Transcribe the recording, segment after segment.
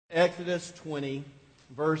Exodus 20,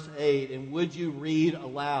 verse 8, and would you read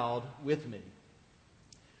aloud with me?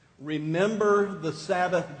 Remember the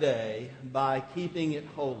Sabbath day by keeping it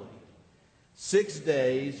holy. 6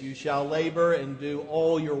 days you shall labor and do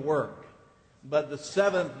all your work, but the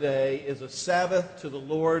seventh day is a Sabbath to the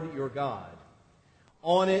Lord your God.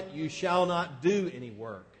 On it you shall not do any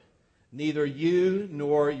work, neither you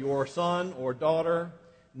nor your son or daughter,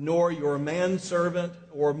 nor your manservant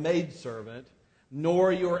or maidservant,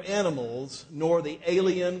 nor your animals, nor the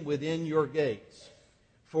alien within your gates.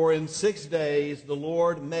 For in 6 days the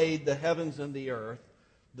Lord made the heavens and the earth,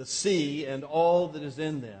 the sea and all that is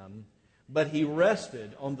in them, but he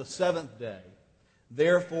rested on the seventh day.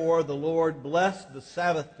 Therefore the Lord blessed the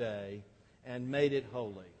Sabbath day and made it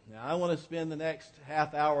holy. Now I want to spend the next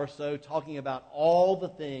half hour or so talking about all the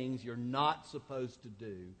things you're not supposed to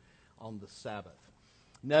do on the Sabbath.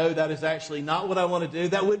 No, that is actually not what I want to do.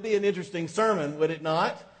 That would be an interesting sermon, would it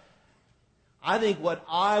not? I think what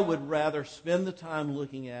I would rather spend the time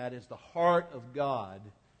looking at is the heart of God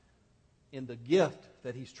in the gift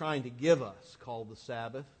that He's trying to give us, called the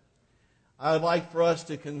Sabbath. I would like for us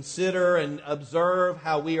to consider and observe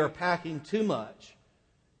how we are packing too much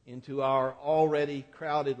into our already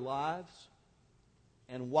crowded lives,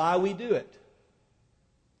 and why we do it,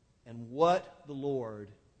 and what the Lord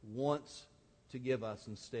wants to give us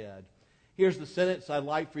instead. Here's the sentence I'd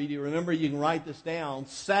like for you to remember. You can write this down.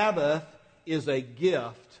 Sabbath is a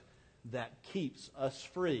gift that keeps us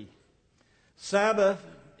free. Sabbath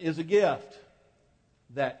is a gift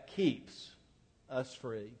that keeps us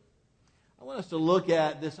free. I want us to look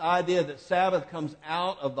at this idea that Sabbath comes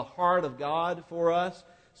out of the heart of God for us.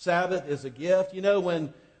 Sabbath is a gift. You know,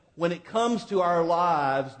 when it comes to our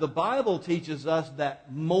lives, the Bible teaches us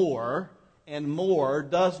that more and more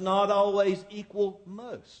does not always equal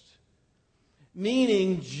most.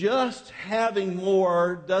 Meaning, just having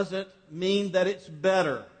more doesn't mean that it's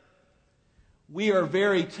better. We are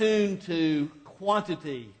very tuned to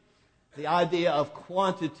quantity, the idea of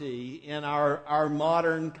quantity in our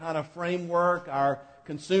modern kind of framework, our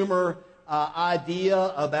consumer idea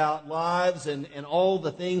about lives and all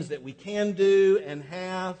the things that we can do and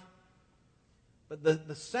have. But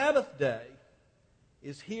the Sabbath day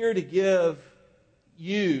is here to give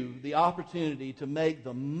you the opportunity to make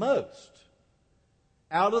the most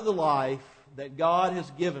out of the life that God has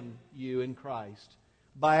given you in Christ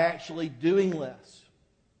by actually doing less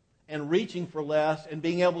and reaching for less and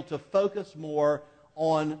being able to focus more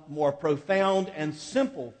on more profound and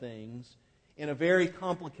simple things in a very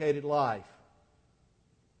complicated life.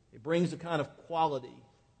 It brings a kind of quality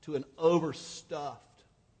to an overstuffed,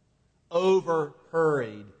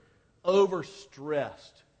 over-hurried,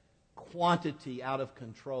 overstressed, quantity out of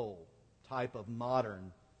control type of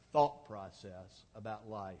modern thought process about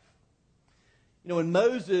life. You know, when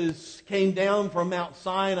Moses came down from Mount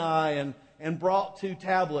Sinai and brought 2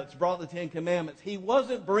 tablets, brought the 10 Commandments, he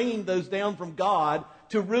wasn't bringing those down from God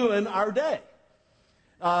to ruin our day.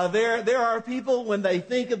 There are people, when they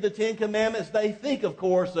think of the 10 Commandments, they think, of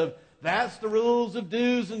course, of that's the rules of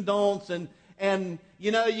do's and don'ts, and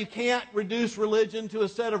you know, you can't reduce religion to a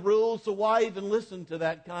set of rules, so why even listen to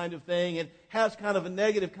that kind of thing? It has kind of a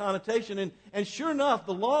negative connotation. And sure enough,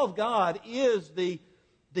 the law of God is the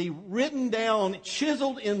written down,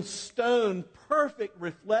 chiseled in stone, perfect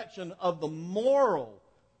reflection of the moral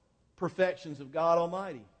perfections of God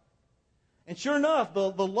Almighty. And sure enough, the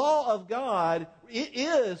law of God, it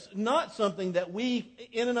is not something that we,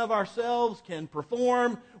 in and of ourselves, can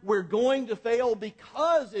perform. We're going to fail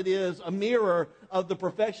because it is a mirror of the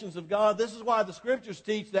perfections of God. This is why the Scriptures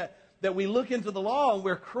teach that we look into the law and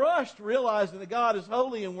we're crushed realizing that God is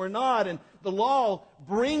holy and we're not. And the law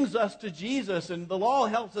brings us to Jesus, and the law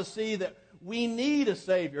helps us see that we need a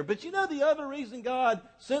Savior. But you know the other reason God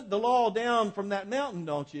sent the law down from that mountain,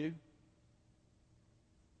 don't you?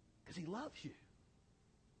 Because He loves you.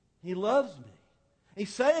 He loves me.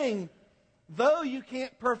 He's saying, though you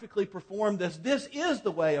can't perfectly perform this, this is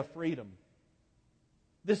the way of freedom.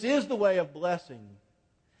 This is the way of blessing.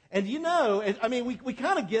 And you know, I mean, we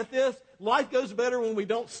kind of get this. Life goes better when we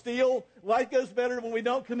don't steal. Life goes better when we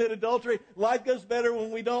don't commit adultery. Life goes better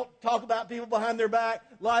when we don't talk about people behind their back.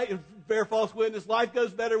 Bear false witness. Life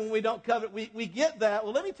goes better when we don't covet. We get that.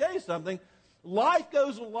 Well, let me tell you something. Life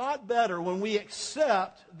goes a lot better when we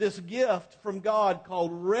accept this gift from God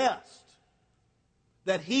called rest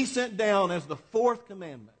that He sent down as the 4th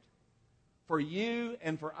commandment for you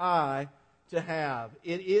and for I to have.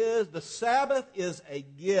 The Sabbath is a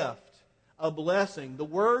gift, a blessing. The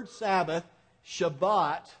word Sabbath,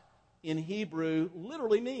 Shabbat, in Hebrew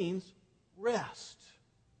literally means rest.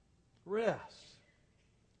 Rest.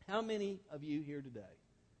 How many of you here today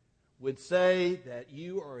would say that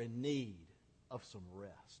you are in need of some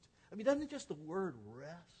rest. I mean, doesn't just the word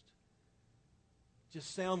rest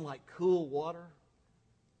just sound like cool water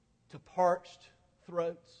to parched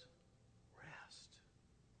throats? Rest.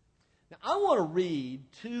 Now, I want to read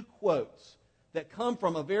two quotes that come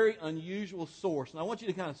from a very unusual source. And I want you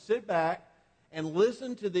to kind of sit back and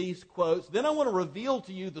listen to these quotes. Then I want to reveal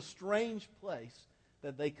to you the strange place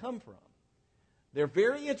that they come from. They're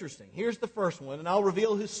very interesting. Here's the first one, and I'll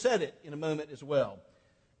reveal who said it in a moment as well.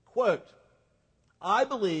 Quote, I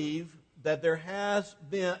believe that there has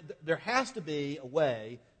to be a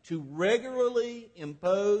way to regularly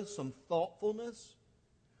impose some thoughtfulness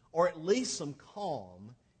or at least some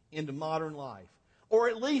calm into modern life. Or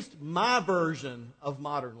at least my version of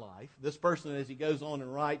modern life. This person, as he goes on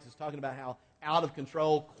and writes, is talking about how out of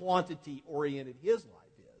control, quantity-oriented his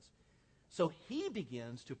life is. So he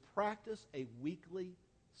begins to practice a weekly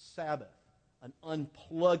Sabbath, an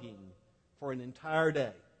unplugging for an entire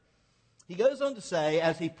day. He goes on to say,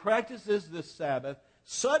 as he practices this Sabbath,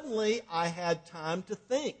 suddenly I had time to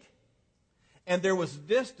think. And there was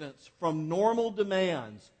distance from normal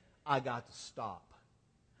demands. I got to stop.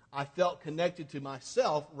 I felt connected to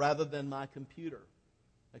myself rather than my computer.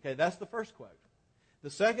 Okay, that's the first quote. The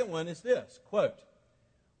second one is this, quote,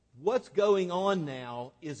 what's going on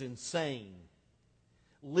now is insane.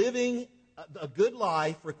 Living a good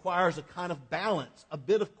life requires a kind of balance, a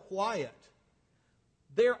bit of quiet.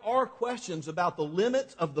 There are questions about the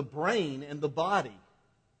limits of the brain and the body.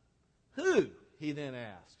 Who, he then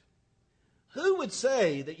asked, who would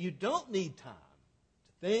say that you don't need time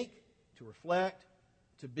to think, to reflect,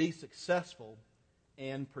 to be successful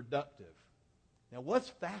and productive? Now, what's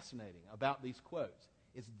fascinating about these quotes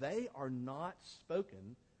is they are not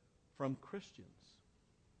spoken from Christians.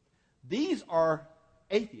 These are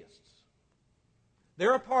atheists.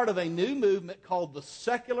 They're a part of a new movement called the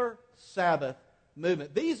Secular Sabbath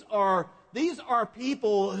movement. These are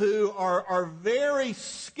people who are very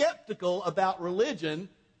skeptical about religion.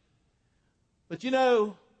 But you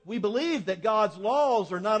know, we believe that God's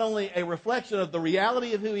laws are not only a reflection of the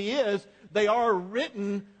reality of who He is, they are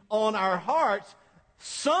written on our hearts.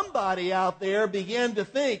 Somebody out there began to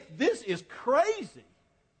think, this is crazy,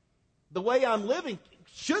 the way I'm living.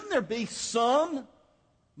 Shouldn't there be some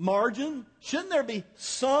margin? Shouldn't there be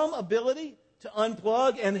some ability to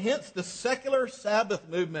unplug? And hence the Secular Sabbath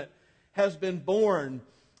movement has been born.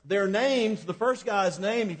 Their names, the first guy's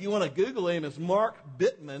name, if you want to Google him, is Mark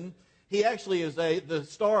Bittman. He actually is the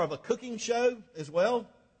star of a cooking show as well.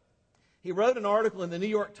 He wrote an article in the New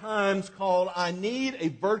York Times called, I Need a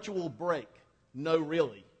Virtual Break. No,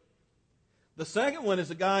 really. The second one is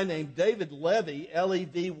a guy named David Levy,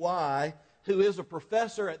 L-E-V-Y, who is a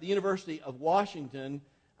professor at the University of Washington,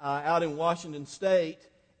 out in Washington State.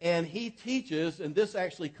 And he teaches, and this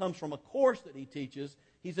actually comes from a course that he teaches.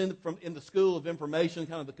 He's in the School of Information,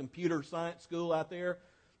 kind of the computer science school out there.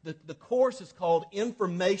 The course is called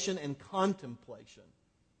Information and Contemplation.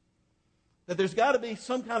 That there's got to be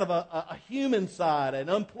some kind of a human side, an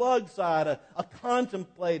unplugged side, a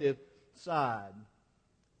contemplative side.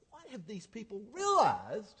 What have these people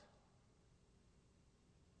realized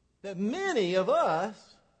that many of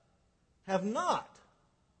us have not?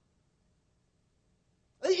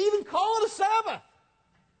 They even call it a Sabbath.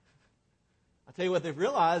 I tell you what they've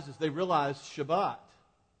realized is they've realized Shabbat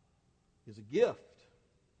is a gift.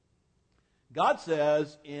 God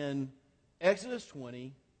says in Exodus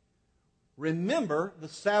 20, remember the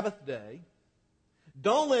Sabbath day.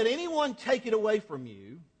 Don't let anyone take it away from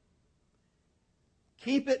you.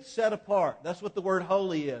 Keep it set apart. That's what the word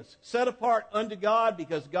holy is. Set apart unto God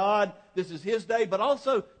because God, this is His day, but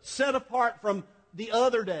also set apart from the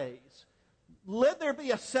other days. Let there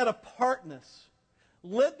be a set apartness.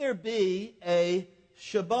 Let there be a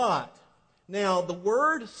Shabbat. Now, the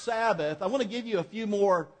word Sabbath, I want to give you a few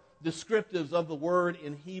more descriptives of the word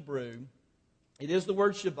in Hebrew. It is the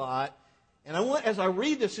word Shabbat. And I want, as I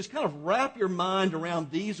read this, just kind of wrap your mind around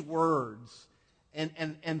these words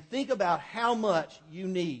and think about how much you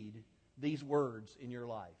need these words in your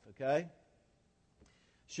life, okay?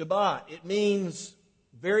 Shabbat, it means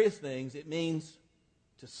various things. It means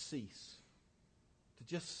to cease, to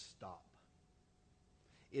just stop.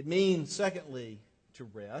 It means, secondly, to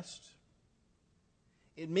rest.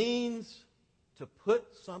 It means to put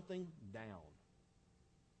something down.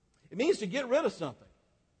 It means to get rid of something.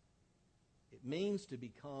 It means to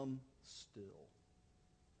become still.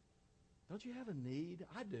 Don't you have a need?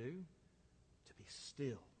 I do. To be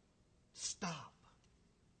still. Stop.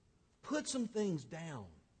 Put some things down.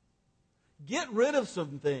 Get rid of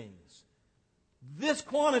some things. This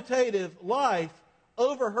quantitative life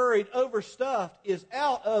overhurried, overstuffed, is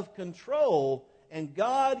out of control. And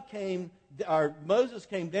Moses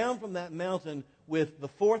came down from that mountain with the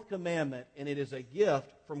fourth commandment, and it is a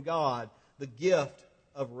gift from God, the gift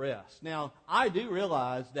of rest. Now, I do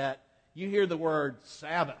realize that you hear the word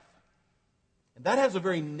Sabbath, and that has a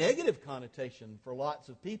very negative connotation for lots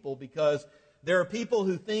of people, because there are people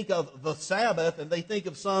who think of the Sabbath and they think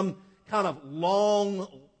of some kind of long,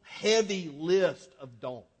 heavy list of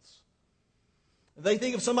don'ts. They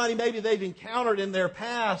think of somebody maybe they've encountered in their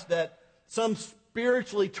past, that some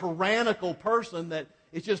spiritually tyrannical person that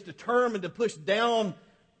is just determined to push down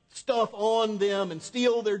stuff on them and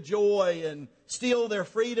steal their joy and steal their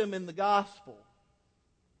freedom in the gospel.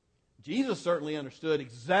 Jesus certainly understood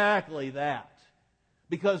exactly that,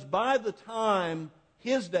 because by the time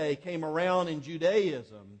his day came around in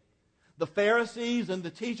Judaism, the Pharisees and the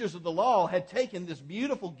teachers of the law had taken this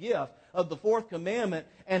beautiful gift of the fourth commandment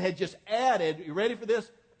and had just added, you ready for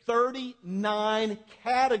this? 39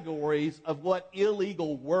 categories of what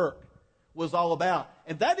illegal work was all about.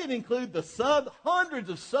 And that didn't include the hundreds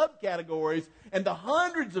of subcategories and the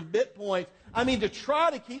hundreds of bit points. I mean, to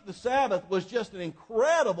try to keep the Sabbath was just an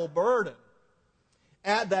incredible burden.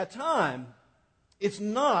 At that time, it's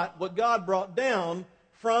not what God brought down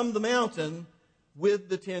from the mountain with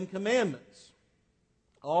the Ten Commandments.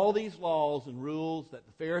 All these laws and rules that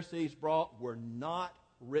the Pharisees brought were not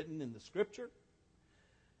written in the Scripture.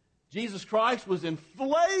 Jesus Christ was in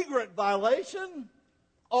flagrant violation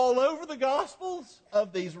all over the Gospels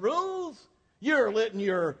of these rules. You're letting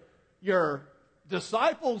your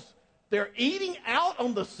disciples, they're eating out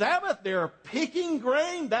on the Sabbath. They're picking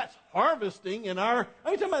grain. That's harvesting in our...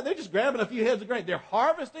 I'm talking about they're just grabbing a few heads of grain. They're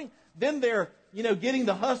harvesting. Then they're, getting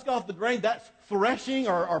the husk off the grain. That's threshing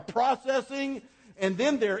or processing. And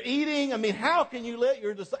then they're eating. I mean, how can you let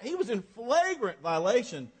your disciples... He was in flagrant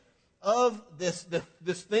violation of this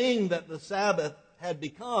thing that the Sabbath had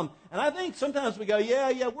become. And I think sometimes we go,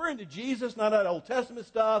 yeah, we're into Jesus, not that Old Testament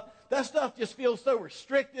stuff. That stuff just feels so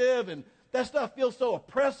restrictive, and that stuff feels so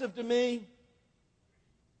oppressive to me.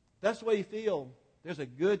 That's the way you feel. There's a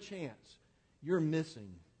good chance you're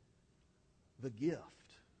missing the gift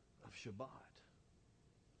of Shabbat.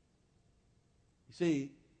 You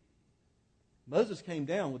see, Moses came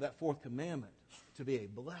down with that fourth commandment to be a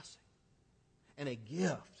blessing and a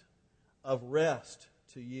gift of rest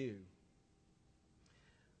to you.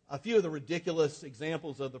 A few of the ridiculous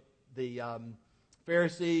examples of the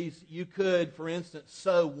Pharisees: you could, for instance,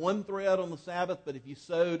 sew one thread on the Sabbath, but if you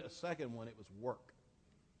sewed a second one, it was work.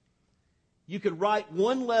 You could write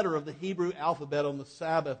one letter of the Hebrew alphabet on the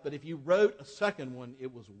Sabbath, but if you wrote a second one,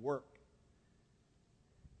 it was work.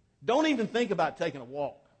 Don't even think about taking a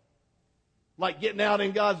walk. Like getting out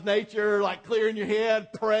in God's nature, like clearing your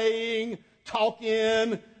head, praying,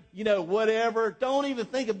 talking, whatever. Don't even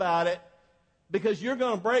think about it, because you're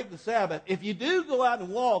going to break the Sabbath. If you do go out and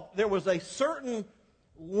walk, there was a certain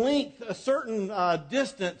length, a certain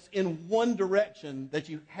distance in one direction that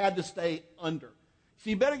you had to stay under. So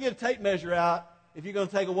you better get a tape measure out if you're going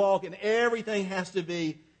to take a walk, and everything has to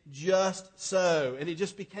be just so. And it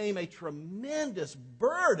just became a tremendous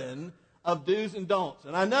burden of do's and don'ts.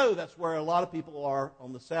 And I know that's where a lot of people are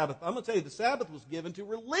on the Sabbath. I'm going to tell you, the Sabbath was given to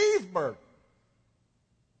relieve burden,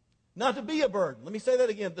 not to be a burden. Let me say that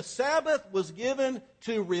again. The Sabbath was given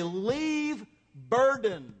to relieve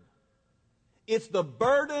burden. It's the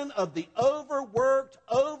burden of the overworked,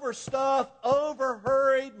 overstuffed,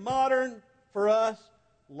 overhurried, modern, for us,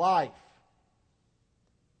 life.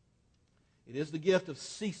 It is the gift of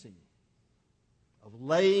ceasing, of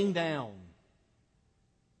laying down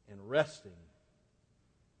and resting.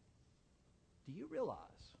 Do you realize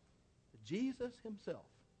that Jesus himself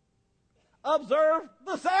observed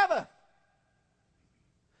the Sabbath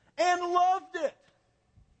and loved it?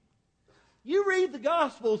 You read the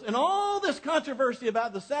Gospels, and all this controversy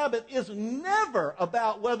about the Sabbath is never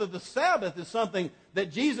about whether the Sabbath is something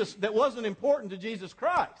that wasn't important to Jesus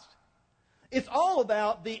Christ. It's all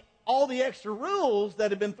about all the extra rules that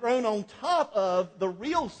have been thrown on top of the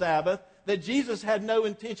real Sabbath that Jesus had no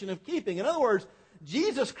intention of keeping. In other words,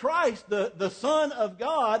 Jesus Christ, the Son of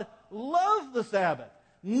God, loved the Sabbath,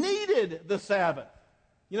 needed the Sabbath.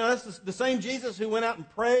 That's the same Jesus who went out and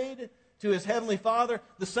prayed to his heavenly Father,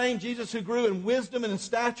 the same Jesus who grew in wisdom and in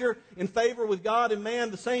stature, in favor with God and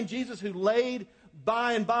man, the same Jesus who laid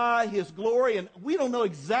by and by his glory. And we don't know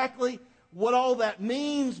exactly what all that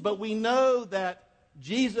means, but we know that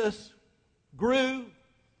Jesus grew,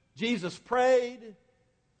 Jesus prayed,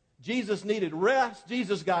 Jesus needed rest,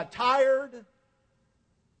 Jesus got tired, and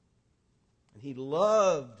he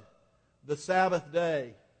loved the Sabbath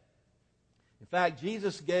day. In fact,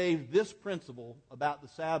 Jesus gave this principle about the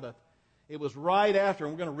Sabbath. It was right after,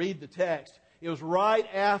 and we're going to read the text, it was right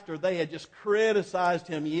after they had just criticized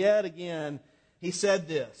him yet again. He said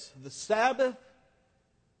this, the Sabbath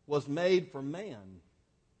was made for man,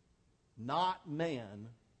 not man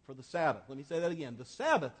for the Sabbath. Let me say that again. The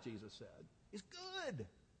Sabbath, Jesus said, is good.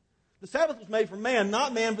 The Sabbath was made for man,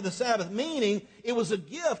 not man for the Sabbath, meaning it was a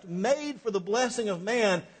gift made for the blessing of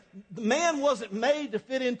man. Man wasn't made to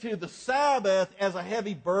fit into the Sabbath as a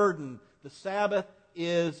heavy burden. The Sabbath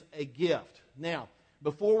is a gift. Now,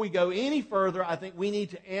 before we go any further, I think we need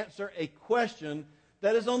to answer a question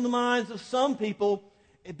that is on the minds of some people.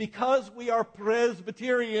 Because we are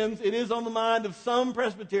Presbyterians, it is on the mind of some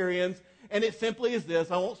Presbyterians, and it simply is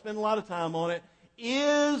this. I won't spend a lot of time on it.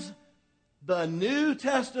 Is the New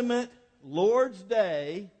Testament Lord's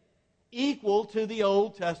Day equal to the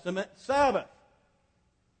Old Testament Sabbath?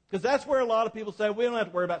 Because that's where a lot of people say, we don't have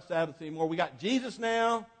to worry about Sabbaths anymore. We got Jesus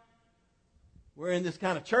now. We're in this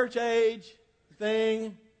kind of church age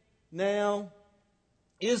thing now.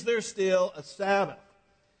 Is there still a Sabbath?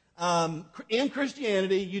 In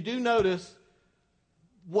Christianity, you do notice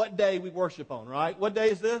what day we worship on, right? What day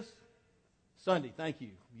is this? Sunday. Thank you.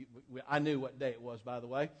 I knew what day it was, by the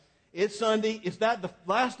way. It's Sunday. Is that the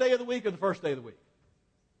last day of the week or the first day of the week?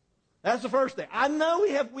 That's the first day. I know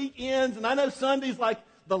we have weekends, and I know Sunday's like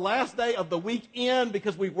the last day of the weekend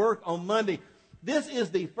because we work on Monday. This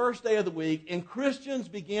is the first day of the week, and Christians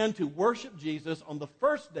began to worship Jesus on the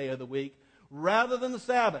first day of the week rather than the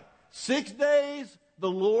Sabbath. 6 days the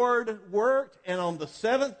Lord worked, and on the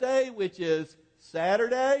seventh day, which is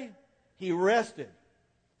Saturday, He rested.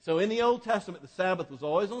 So in the Old Testament, the Sabbath was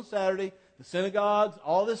always on Saturday. The synagogues,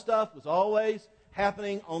 all this stuff was always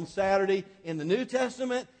happening on Saturday. In the New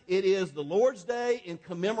Testament, it is the Lord's Day in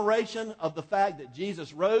commemoration of the fact that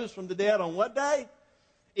Jesus rose from the dead on what day?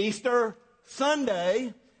 Easter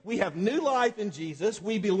Sunday. We have new life in Jesus.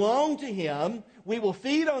 We belong to Him. We will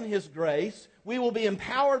feed on His grace. We will be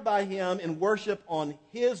empowered by Him in worship on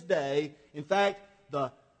His day. In fact,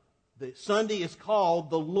 the Sunday is called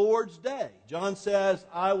the Lord's Day. John says,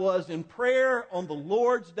 I was in prayer on the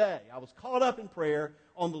Lord's Day. I was caught up in prayer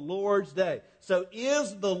on the Lord's Day. So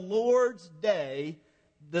is the Lord's Day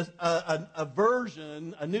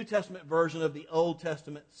a New Testament version of the Old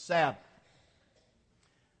Testament Sabbath?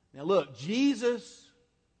 Now look, Jesus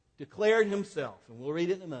declared Himself, and we'll read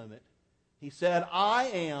it in a moment. He said, I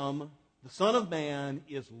am, the Son of Man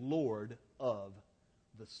is Lord of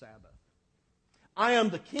the Sabbath. I am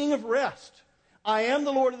the King of rest. I am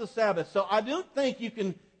the Lord of the Sabbath. So I don't think you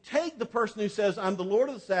can take the person who says, I'm the Lord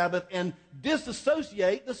of the Sabbath, and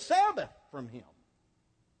disassociate the Sabbath from Him.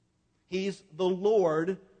 He's the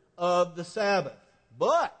Lord of the Sabbath.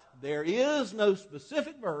 But there is no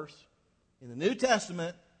specific verse in the New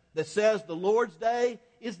Testament that says the Lord's Day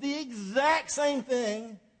is the exact same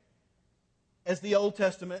thing as the Old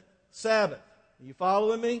Testament Sabbath. Are you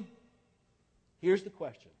following me? Here's the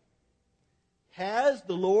question. Has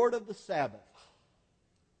the Lord of the Sabbath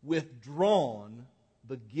withdrawn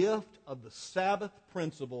the gift of the Sabbath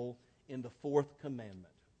principle in the fourth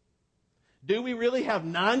commandment? Do we really have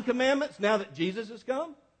 9 commandments now that Jesus has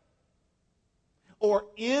come? Or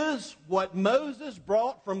is what Moses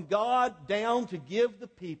brought from God down to give the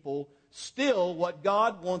people still what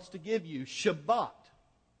God wants to give you? Shabbat.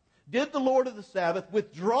 Did the Lord of the Sabbath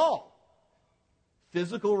withdraw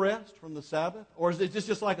physical rest from the Sabbath? Or is it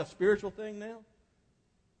just like a spiritual thing now?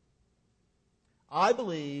 I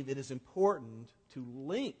believe it is important to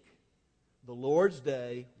link the Lord's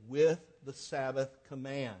Day with the Sabbath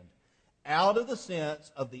command, out of the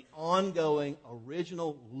sense of the ongoing,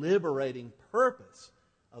 original, liberating purpose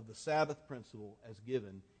of the Sabbath principle as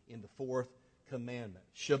given in the fourth commandment.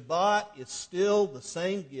 Shabbat is still the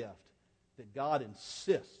same gift that God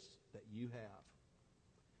insists that you have,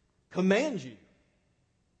 commands you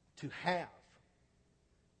to have.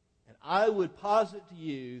 And I would posit to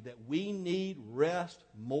you that we need rest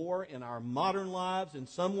more in our modern lives in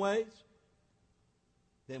some ways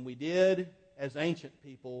than we did as ancient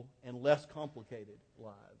people and less complicated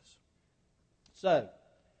lives. So,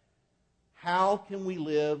 how can we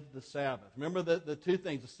live the Sabbath? Remember the two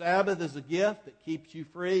things. The Sabbath is a gift that keeps you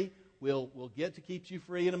free. We'll get to keep you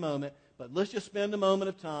free in a moment. But let's just spend a moment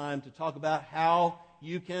of time to talk about how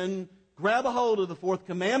you can grab a hold of the fourth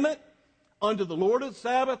commandment under the Lord of the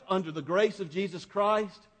Sabbath, under the grace of Jesus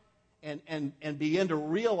Christ, and begin to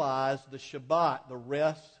realize the Shabbat, the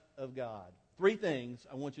rest of God. 3 things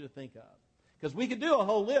I want you to think of. Because we could do a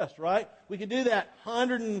whole list, right? We could do that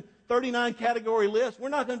 139 category list. We're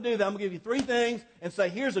not going to do that. I'm going to give you 3 things and say,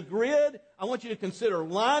 here's a grid. I want you to consider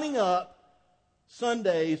lining up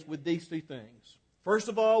Sundays with these two things. First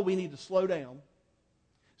of all, we need to slow down.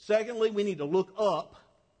 Secondly, we need to look up.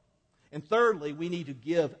 And thirdly, we need to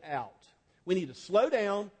give out. We need to slow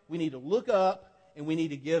down, we need to look up, and we need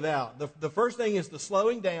to give out. The first thing is the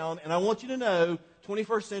slowing down, and I want you to know,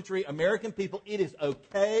 21st century American people, it is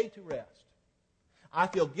okay to rest. I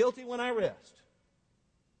feel guilty when I rest.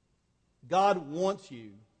 God wants you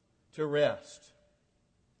to rest.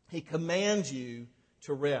 He commands you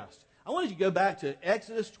to rest. I want you to go back to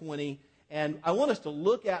Exodus 20, and I want us to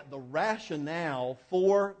look at the rationale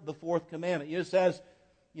for the fourth commandment. It says,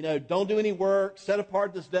 don't do any work, set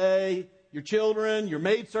apart this day, your children, your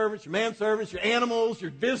maidservants, your manservants, your animals,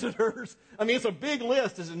 your visitors. I mean, it's a big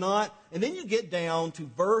list, is it not? And then you get down to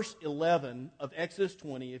verse 11 of Exodus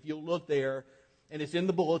 20, if you'll look there, and it's in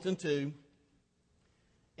the bulletin too.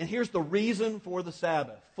 And here's the reason for the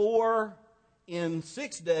Sabbath. For in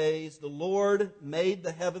 6 days the Lord made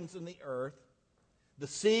the heavens and the earth, the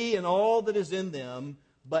sea and all that is in them,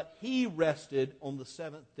 but He rested on the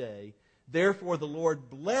seventh day. Therefore the Lord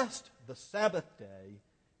blessed the Sabbath day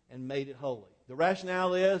and made it holy. The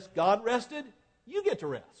rationale is, God rested, you get to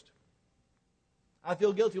rest. I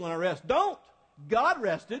feel guilty when I rest. Don't! God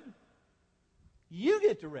rested, you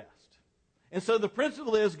get to rest. And so the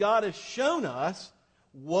principle is, God has shown us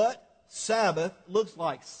what Sabbath looks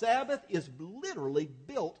like. Sabbath is literally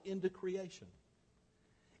built into creation.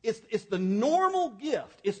 It's the normal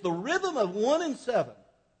gift. It's the rhythm of 1 and 7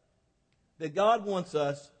 that God wants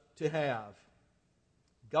us to have.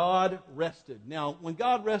 God rested. Now, when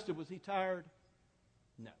God rested, was He tired?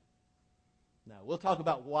 No. No. We'll talk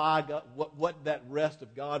about why what that rest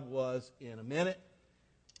of God was in a minute.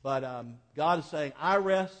 But God is saying, I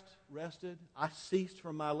rested. I ceased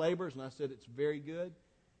from my labors, and I said, it's very good.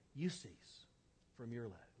 You cease from your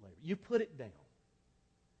labor. You put it down.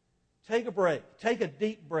 Take a break. Take a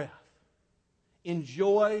deep breath.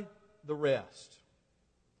 Enjoy the rest.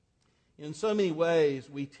 In so many ways,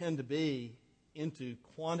 we tend to be into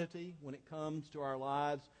quantity when it comes to our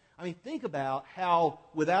lives. I mean, think about how,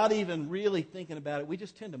 without even really thinking about it, we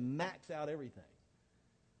just tend to max out everything.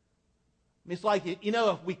 I mean, it's like,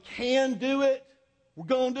 if we can do it, we're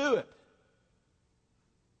going to do it.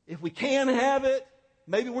 If we can have it,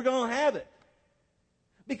 maybe we're going to have it.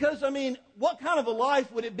 Because, what kind of a life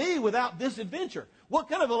would it be without this adventure? What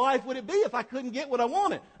kind of a life would it be if I couldn't get what I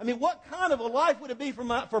wanted? What kind of a life would it be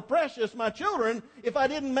for Precious, my children, if I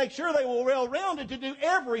didn't make sure they were well-rounded to do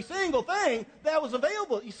every single thing that was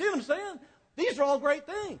available? You see what I'm saying? These are all great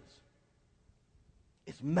things.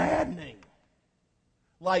 It's maddening.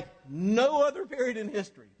 Like no other period in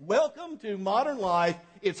history. Welcome to modern life.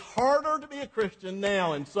 It's harder to be a Christian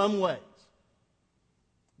now in some ways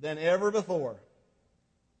than ever before.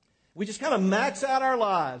 We just kind of max out our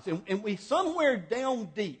lives, and we somewhere down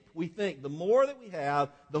deep, we think the more that we have,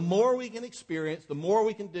 the more we can experience, the more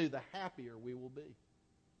we can do, the happier we will be.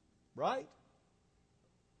 Right?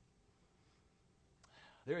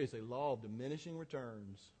 There is a law of diminishing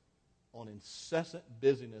returns on incessant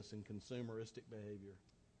busyness and consumeristic behavior,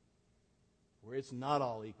 where it's not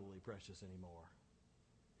all equally precious anymore,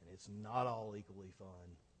 and it's not all equally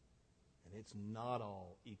fun, and it's not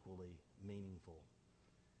all equally meaningful.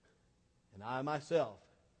 And I myself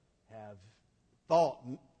have thought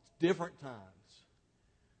different times,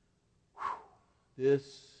 this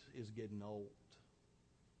is getting old.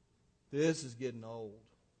 This is getting old.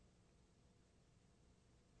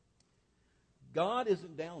 God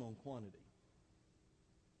isn't down on quantity.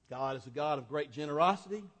 God is a God of great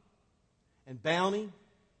generosity and bounty.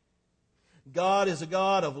 God is a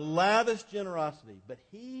God of lavish generosity, but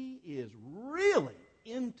He is really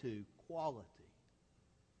into quality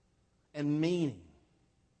and meaning.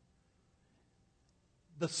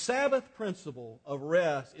 The Sabbath principle of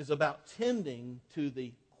rest is about tending to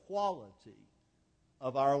the quality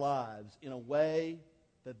of our lives in a way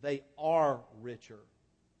that they are richer,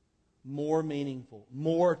 more meaningful,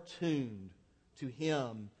 more tuned to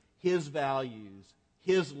Him, His values,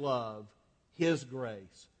 His love, His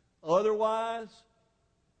grace. Otherwise,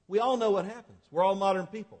 we all know what happens. We're all modern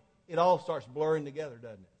people. It all starts blurring together,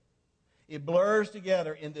 doesn't it? It blurs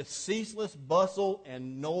together in this ceaseless bustle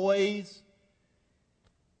and noise,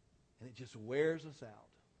 and it just wears us out.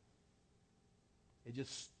 It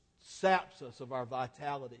just saps us of our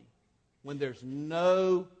vitality when there's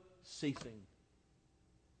no ceasing,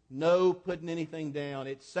 no putting anything down.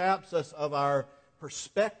 It saps us of our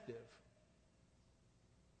perspective.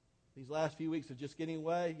 These last few weeks of just getting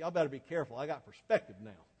away, y'all better be careful. I got perspective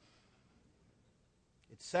now.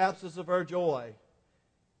 It saps us of our joy.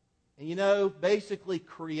 And basically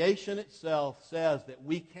creation itself says that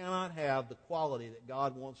we cannot have the quality that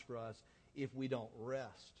God wants for us if we don't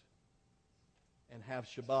rest and have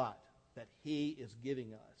Shabbat that He is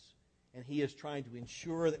giving us. And He is trying to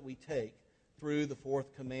ensure that we take through the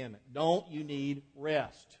fourth commandment. Don't you need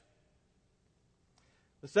rest?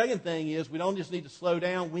 The second thing is we don't just need to slow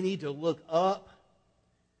down, we need to look up.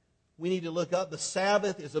 We need to look up. The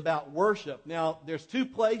Sabbath is about worship. Now, there's two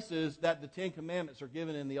places that the Ten Commandments are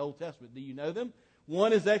given in the Old Testament. Do you know them?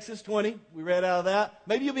 One is Exodus 20. We read out of that.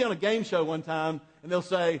 Maybe you'll be on a game show one time, and they'll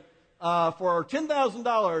say, for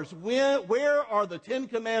 $10,000, where are the Ten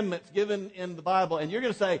Commandments given in the Bible? And you're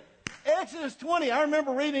going to say, Exodus 20. I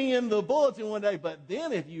remember reading in the bulletin one day. But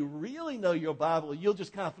then if you really know your Bible, you'll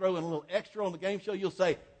just kind of throw in a little extra on the game show. You'll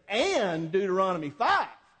say, and Deuteronomy 5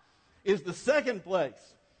 is the second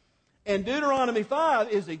place. And Deuteronomy 5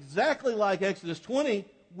 is exactly like Exodus 20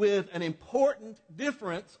 with an important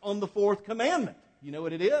difference on the fourth commandment. You know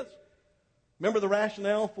what it is? Remember the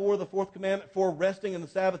rationale for the fourth commandment for resting in the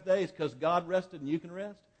Sabbath day is because God rested and you can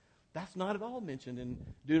rest? That's not at all mentioned in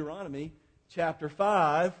Deuteronomy chapter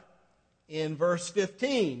 5 in verse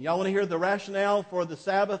 15. Y'all want to hear the rationale for the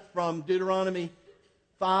Sabbath from Deuteronomy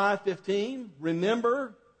 5:15?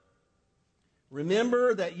 Remember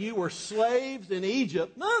that you were slaves in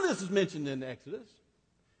Egypt. None of this is mentioned in Exodus.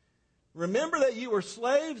 Remember that you were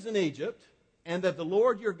slaves in Egypt and that the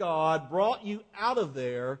Lord your God brought you out of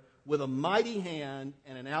there with a mighty hand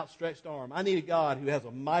and an outstretched arm. I need a God who has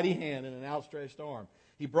a mighty hand and an outstretched arm.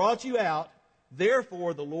 He brought you out.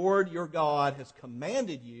 Therefore, the Lord your God has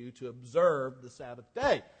commanded you to observe the Sabbath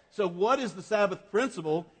day. So what is the Sabbath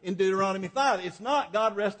principle in Deuteronomy 5? It's not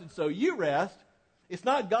God rested so you rest. It's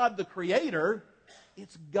not God the Creator.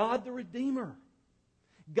 It's God the Redeemer.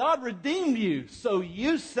 God redeemed you, so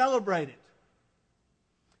you celebrate it.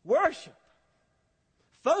 Worship.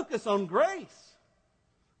 Focus on grace.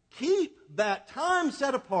 Keep that time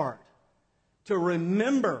set apart to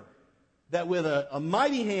remember that with a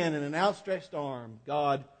mighty hand and an outstretched arm,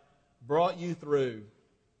 God brought you through.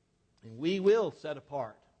 And we will set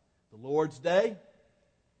apart the Lord's Day.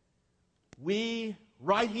 We,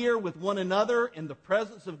 right here with one another in the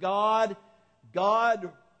presence of God,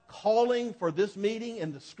 God calling for this meeting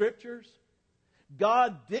in the Scriptures,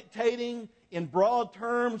 God dictating in broad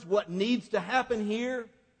terms what needs to happen here,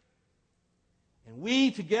 and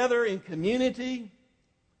we together in community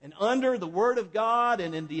and under the Word of God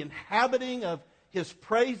and in the inhabiting of His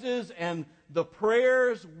praises and the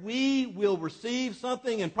prayers, we will receive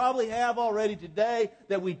something and probably have already today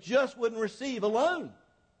that we just wouldn't receive alone.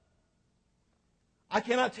 I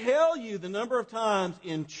cannot tell you the number of times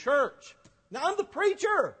in church. Now, I'm the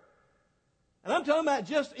preacher. And I'm talking about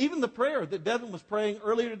just even the prayer that Devin was praying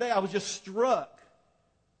earlier today. I was just struck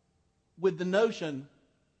with the notion,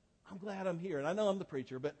 I'm glad I'm here. And I know I'm the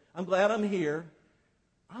preacher, but I'm glad I'm here.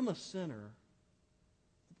 I'm a sinner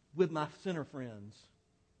with my sinner friends.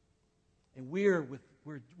 And we're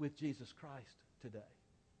with Jesus Christ today.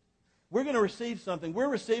 We're going to receive something. We're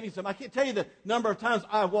receiving something. I can't tell you the number of times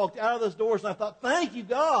I walked out of those doors and I thought, thank you,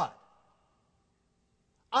 God.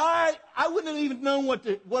 I wouldn't have even known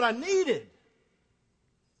what I needed.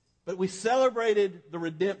 But we celebrated the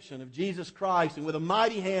redemption of Jesus Christ, and with a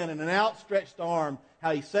mighty hand and an outstretched arm,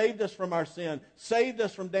 how He saved us from our sin, saved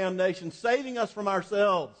us from damnation, saving us from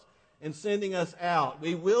ourselves, and sending us out.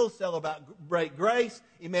 We will celebrate grace,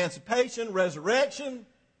 emancipation, resurrection,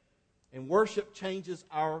 and worship changes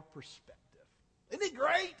our perspective. Isn't it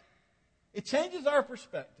great? It changes our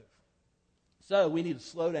perspective. So we need to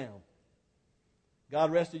slow down.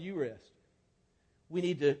 God rested, you rest. We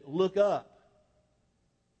need to look up.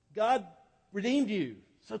 God redeemed you.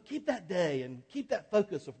 So keep that day and keep that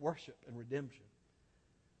focus of worship and redemption.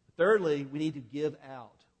 Thirdly, we need to give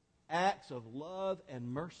out. Acts of love and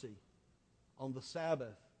mercy on the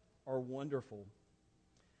Sabbath are wonderful.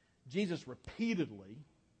 Jesus repeatedly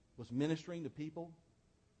was ministering to people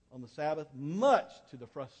on the Sabbath, much to the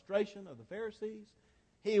frustration of the Pharisees.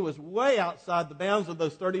 He was way outside the bounds of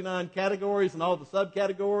those 39 categories and all the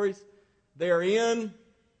subcategories therein.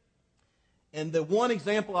 And the one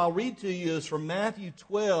example I'll read to you is from Matthew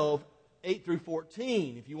 12, 8 through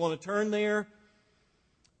 14. If you want to turn there,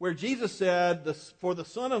 where Jesus said, "For the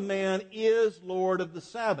Son of Man is Lord of the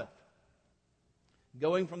Sabbath."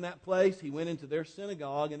 Going from that place, He went into their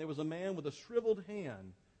synagogue, and there was a man with a shriveled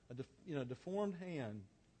hand, a deformed hand.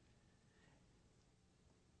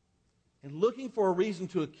 And looking for a reason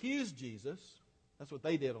to accuse Jesus, that's what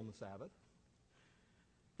they did on the Sabbath,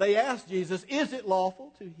 they asked Jesus, "Is it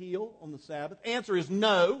lawful to heal on the Sabbath?" Answer is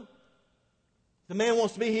no. If the man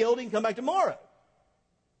wants to be healed, he can come back tomorrow.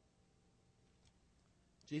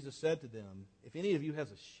 Jesus said to them, "If any of you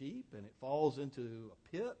has a sheep and it falls into a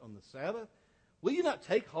pit on the Sabbath, Will you not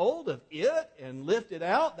take hold of it and lift it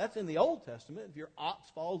out? That's in the Old Testament. If your ox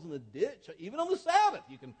falls in the ditch, even on the Sabbath,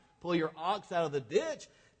 you can pull your ox out of the ditch.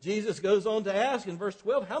 Jesus goes on to ask in verse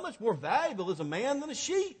 12, how much more valuable is a man than a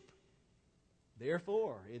sheep?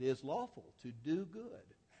 Therefore, it is lawful to do good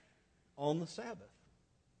on the Sabbath.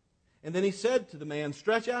 And then he said to the man,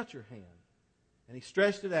 stretch out your hand. And he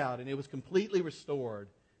stretched it out, and it was completely restored,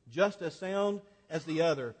 just as sound as the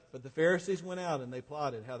other. But the Pharisees went out, and they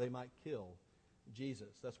plotted how they might kill Jesus.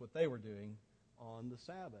 That's what they were doing on the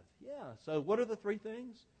Sabbath. Yeah, so what are the three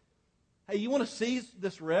things? Hey, you want to seize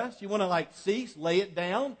this rest? You want to cease, lay it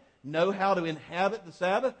down, know how to inhabit the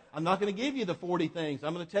Sabbath? I'm not going to give you the 40 things.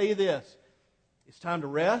 I'm going to tell you this. It's time to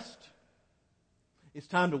rest. It's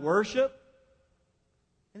time to worship.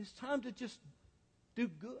 And it's time to just do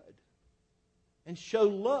good and show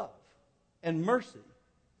love and mercy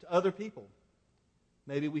to other people.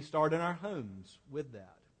 Maybe we start in our homes with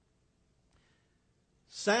that.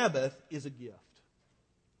 Sabbath is a gift.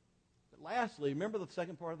 But lastly, remember the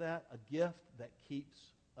second part of that? A gift that keeps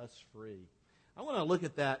us free. I want to look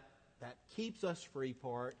at that keeps us free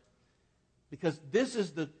part, because this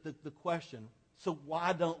is the question. So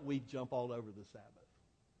why don't we jump all over the Sabbath?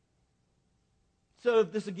 So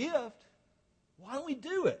if this is a gift, why don't we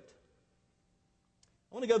do it?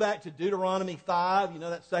 I want to go back to Deuteronomy 5,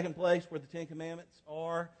 that second place where the Ten Commandments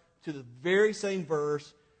are, to the very same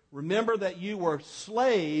verse. Remember that you were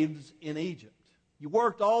slaves in Egypt. You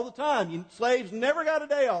worked all the time. Slaves never got a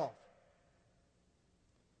day off.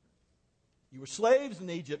 You were slaves in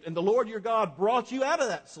Egypt, and the Lord your God brought you out of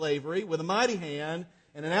that slavery with a mighty hand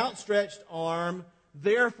and an outstretched arm.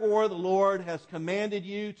 Therefore, the Lord has commanded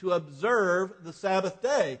you to observe the Sabbath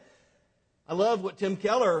day. I love what Tim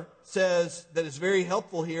Keller says that is very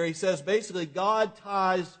helpful here. He says basically God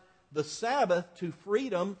ties the Sabbath to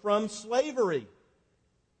freedom from slavery.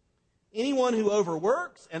 Anyone who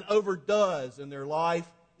overworks and overdoes in their life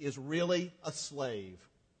is really a slave.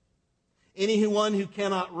 Anyone who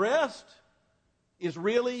cannot rest is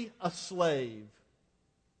really a slave.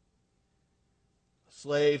 A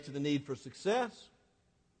slave to the need for success,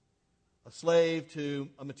 a slave to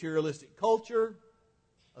a materialistic culture,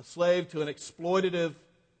 a slave to an exploitative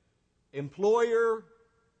employer,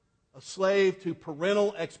 a slave to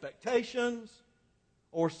parental expectations,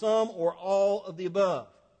 or some or all of the above.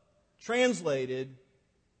 Translated,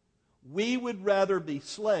 we would rather be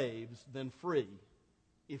slaves than free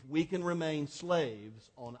if we can remain slaves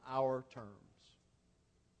on our terms.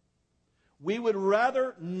 We would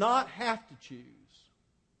rather not have to choose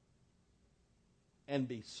and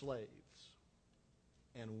be slaves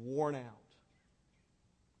and worn out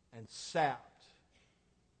and sapped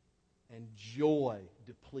and joy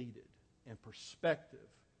depleted and perspective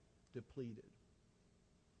depleted.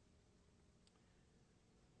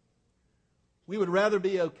 We would rather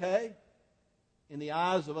be okay in the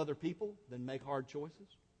eyes of other people than make hard choices.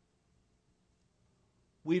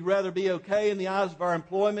 We'd rather be okay in the eyes of our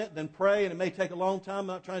employment than pray, and it may take a long time. I'm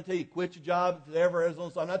not trying to tell you quit your job if it ever is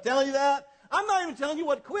on. So I'm not telling you that. I'm not even telling you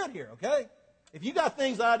what to quit here, okay? If you got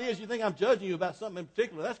things, ideas, you think I'm judging you about something in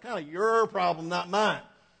particular, that's kind of your problem, not mine.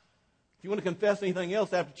 If you want to confess anything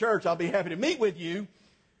else after church, I'll be happy to meet with you.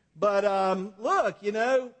 But look,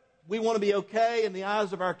 we want to be okay in the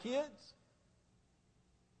eyes of our kids.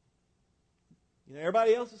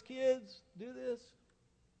 Everybody else's kids do this.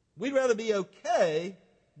 We'd rather be okay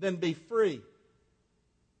than be free.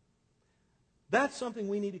 That's something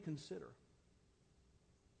we need to consider.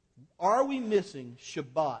 Are we missing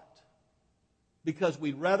Shabbat because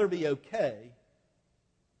we'd rather be okay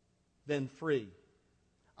than free?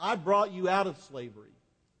 I brought you out of slavery.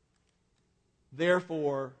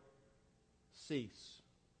 Therefore, cease.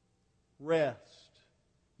 Rest.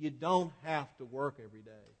 You don't have to work every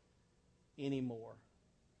day anymore.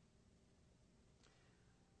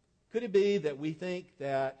 Could it be that we think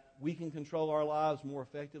that we can control our lives more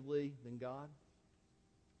effectively than God?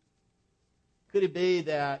 Could it be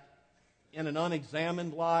that in an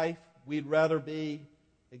unexamined life, we'd rather be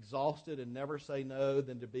exhausted and never say no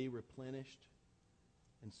than to be replenished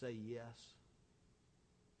and say yes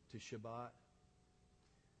to Shabbat?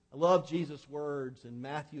 I love Jesus' words in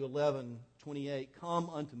Matthew 11:28. Come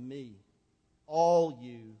unto me, all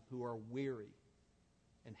you who are weary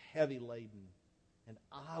and heavy laden, and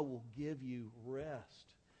I will give you rest.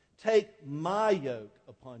 Take my yoke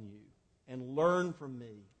upon you and learn from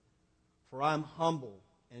me, for I am humble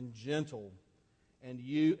and gentle and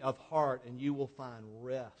you of heart, and you will find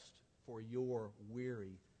rest for your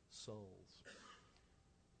weary souls.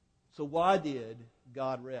 So why did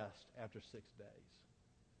God rest after 6 days?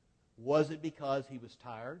 Was it because he was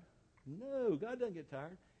tired? No, God doesn't get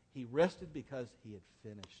tired. He rested because he had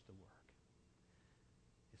finished the work.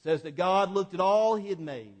 It says that God looked at all he had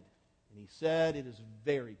made, and he said, it is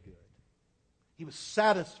very good. It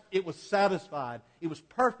was satisfied. It was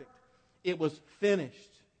perfect. It was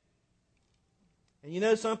finished. And you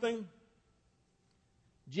know something?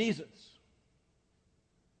 Jesus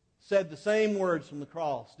said the same words from the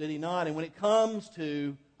cross, did he not? And when it comes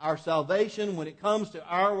to our salvation, when it comes to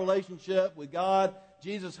our relationship with God,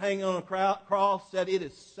 Jesus hanging on a cross said, it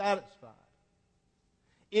is satisfied.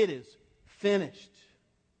 It is finished.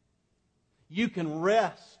 You can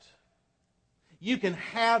rest. You can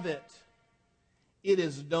have it. It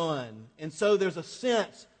is done. And so there's a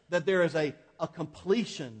sense that there is a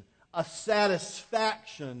completion, a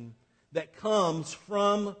satisfaction that comes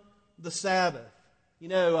from the Sabbath. You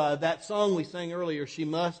know, that song we sang earlier, She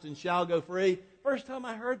Must and Shall Go Free. First time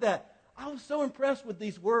I heard that, I was so impressed with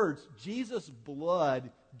these words. Jesus'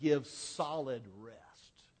 blood gives solid rest.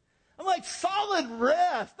 I'm like, solid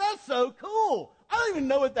rest? That's so cool. I don't even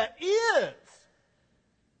know what that is.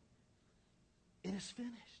 It is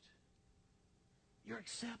finished. You're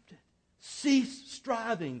accepted. Cease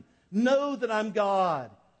striving. Know that I'm God.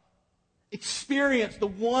 Experience the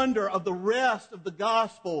wonder of the rest of the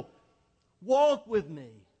gospel. Walk with me.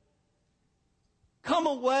 Come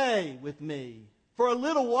away with me for a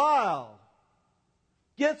little while.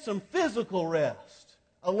 Get some physical rest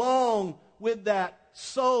along with that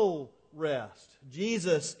soul rest.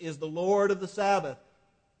 Jesus is the Lord of the Sabbath.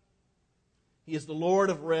 He is the Lord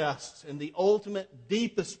of rest, and the ultimate,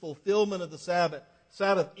 deepest fulfillment of the Sabbath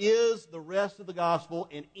is the rest of the gospel,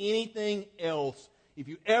 and anything else, if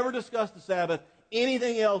you ever discuss the Sabbath,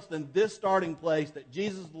 anything else than this starting place, that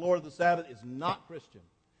Jesus is the Lord of the Sabbath, is not Christian.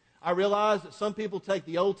 I realize that some people take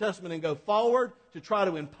the Old Testament and go forward to try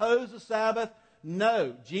to impose the Sabbath.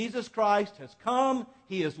 No, Jesus Christ has come.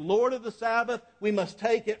 He is Lord of the Sabbath. We must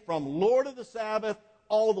take it from Lord of the Sabbath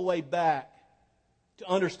all the way back to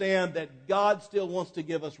understand that God still wants to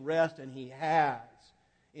give us rest, and He has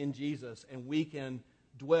in Jesus, and we can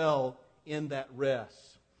dwell in that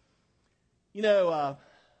rest. You know,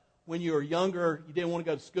 when you were younger, you didn't want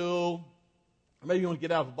to go to school, or maybe you want to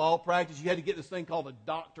get out of ball practice, you had to get this thing called a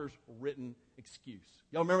doctor's written excuse.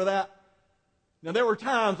 Y'all remember that? Now, there were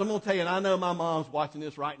times, I'm going to tell you, and I know my mom's watching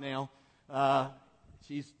this right now.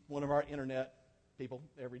 She's one of our internet people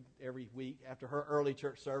every week after her early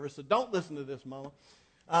church service, so don't listen to this, Mama.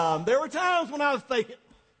 There were times when I was faking,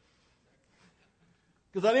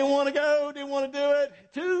 because I didn't want to go, didn't want to do it,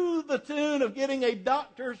 to the tune of getting a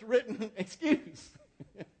doctor's written excuse.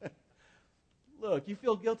 Look, you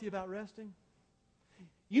feel guilty about resting?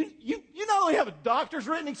 You not only have a doctor's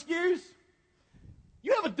written excuse,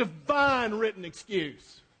 you have a divine written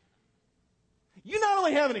excuse. You not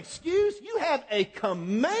only have an excuse, you have a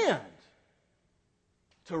command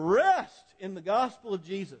to rest in the gospel of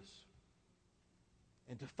Jesus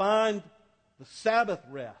and to find the Sabbath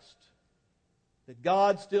rest that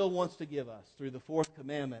God still wants to give us through the fourth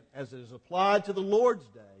commandment as it is applied to the Lord's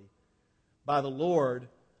Day by the Lord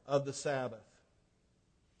of the Sabbath.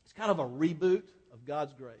 It's kind of a reboot of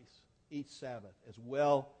God's grace each Sabbath as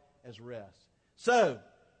well as rest. So,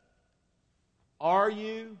 are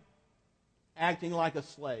you acting like a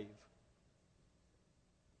slave?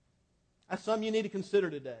 That's something you need to consider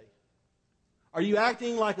today. Are you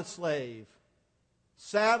acting like a slave?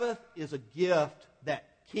 Sabbath is a gift that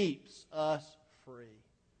keeps us free,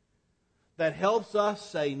 that helps us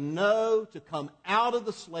say no, to come out of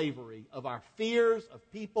the slavery of our fears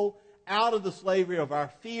of people, out of the slavery of our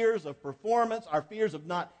fears of performance, our fears of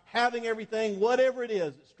not having everything, whatever it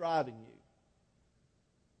is that's driving you.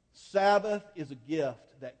 Sabbath is a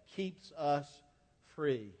gift that keeps us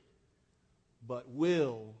free. But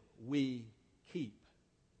will we keep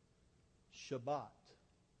Shabbat?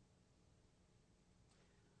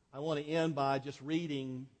 I want to end by just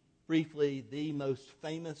reading briefly the most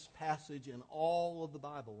famous passage in all of the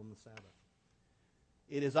Bible on the Sabbath.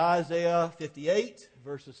 It is Isaiah 58,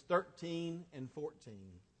 verses 13 and 14.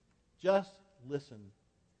 Just listen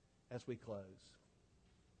as we close.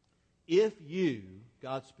 If you,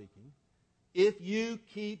 God speaking, if you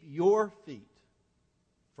keep your feet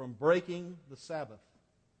from breaking the Sabbath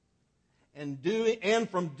and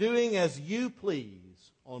from doing as you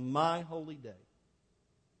please on my holy day,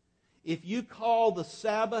 if you call the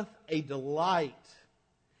Sabbath a delight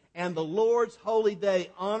and the Lord's holy day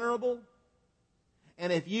honorable,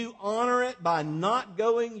 and if you honor it by not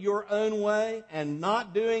going your own way and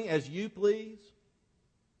not doing as you please,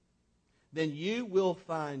 then you will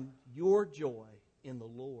find your joy in the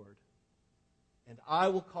Lord. And I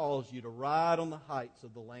will cause you to ride on the heights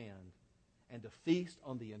of the land and to feast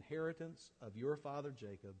on the inheritance of your father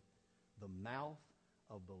Jacob. The mouth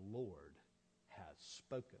of the Lord has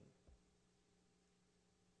spoken.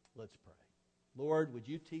 Let's pray. Lord, would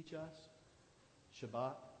you teach us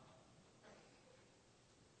Shabbat?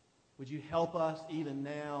 Would you help us even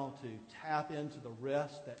now to tap into the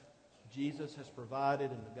rest that Jesus has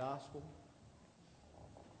provided in the gospel?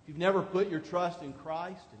 If you've never put your trust in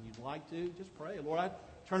Christ and you'd like to, just pray. Lord, I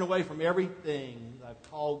turn away from everything that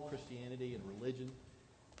I've called Christianity and religion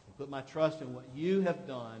and put my trust in what you have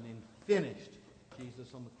done and finished,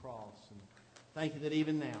 Jesus, on the cross. And thank you that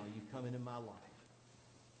even now you've come into my life.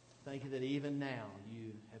 Thank you that even now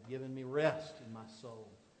you have given me rest in my soul.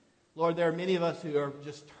 Lord, there are many of us who are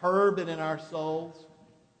just turbid in our souls.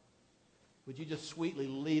 Would you just sweetly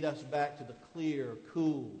lead us back to the clear,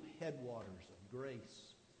 cool headwaters of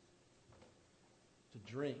grace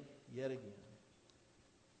to drink yet again?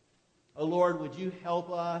 Oh Lord, would you help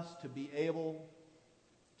us to be able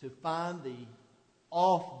to find the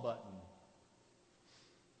off button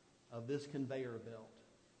of this conveyor belt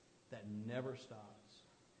that never stops.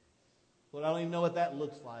 Lord, I don't even know what that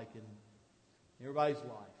looks like in everybody's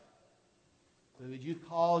life. But would you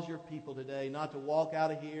cause your people today not to walk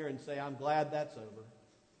out of here and say, I'm glad that's over,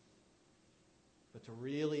 but to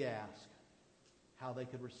really ask how they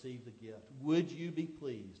could receive the gift. Would you be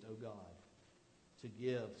pleased, O God, to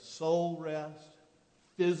give soul rest,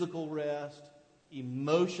 physical rest,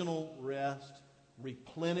 emotional rest,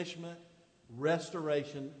 replenishment,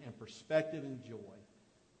 restoration, and perspective and joy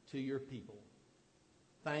to your people.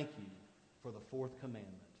 Thank you for the fourth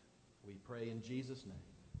commandment. We pray in Jesus' name.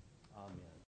 Amen.